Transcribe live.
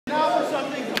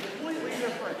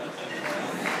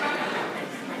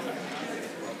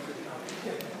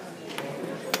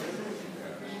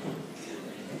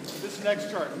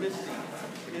next chart, Misty,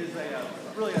 is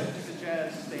really just a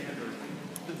jazz standard.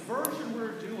 The version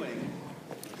we're doing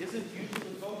isn't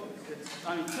usually vocals.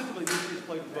 Typically Misty is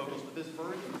played with vocals, but this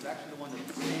version is actually the one that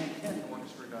the Stan Kenton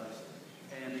Orchestra does,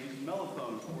 and they use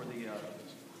mellophone for the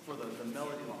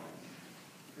melody line.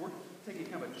 We're taking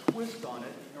kind of a twist on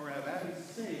it, and we're going to have Abby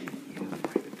sing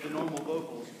the normal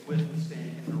vocals with the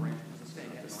Stan Kenton arrangement. It's a Stan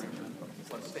Kenton arrangement.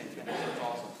 It's Stan Kenton, so it's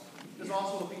awesome. This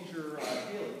also will feature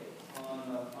Haley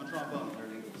on trombone. There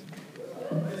you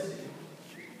go. Misty.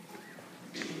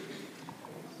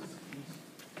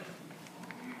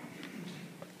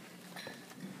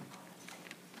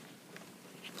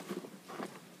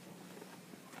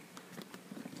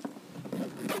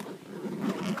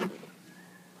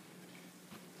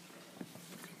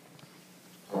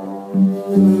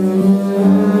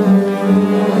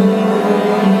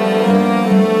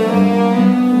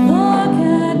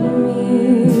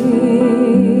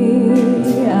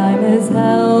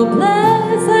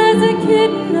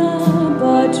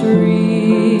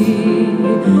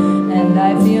 And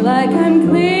I feel like I'm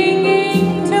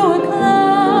clinging to a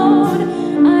cloud.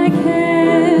 I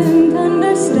can't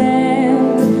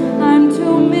understand. I'm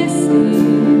too misty,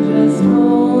 just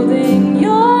holding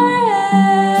your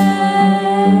hand.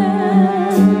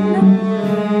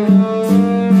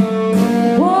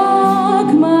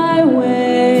 Walk my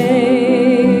way,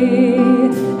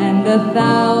 and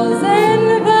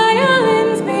 1,000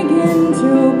 violins begin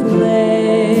to play.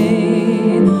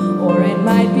 Or it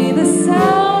might be the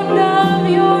sound of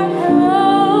your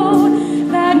hello,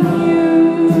 that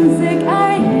music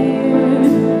I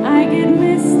hear. I get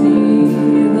misty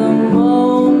the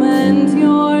moment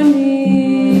you're near.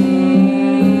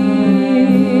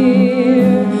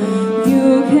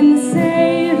 You can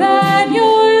say that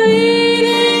you're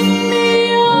leading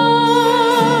me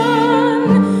on,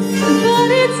 but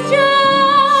it's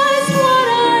just what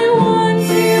I want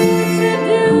you to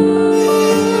do.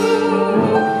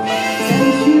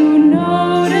 Can't you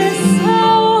notice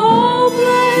how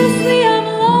hopelessly I'm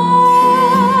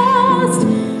lost?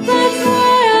 That's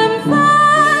why I'm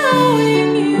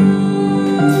following you.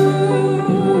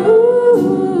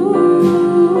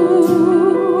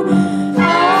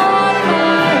 On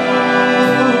my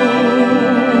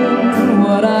own,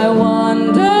 would I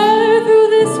wander through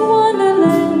this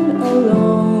wonderland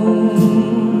alone,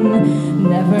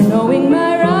 never knowing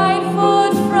my right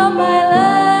foot from my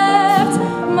left,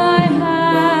 my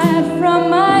hat from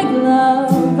my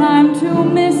glove. I'm too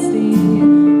misty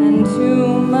and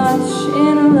too much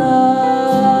in love.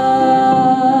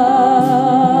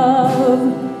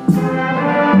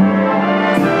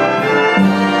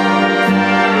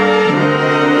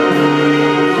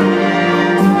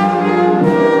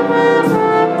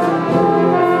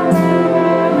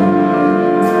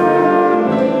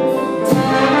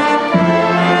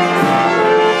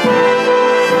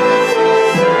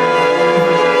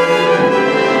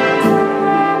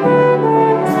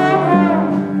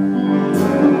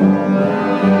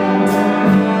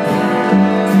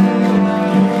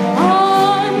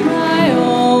 On my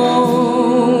own,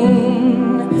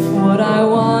 would I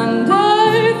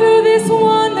wander through this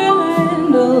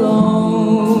wonderland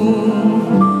alone,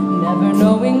 never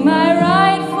knowing my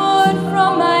right foot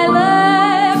from my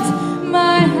left,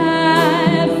 my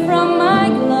hat from my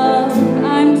glove.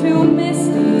 I'm too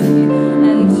misty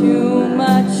and too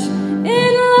much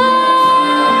in love.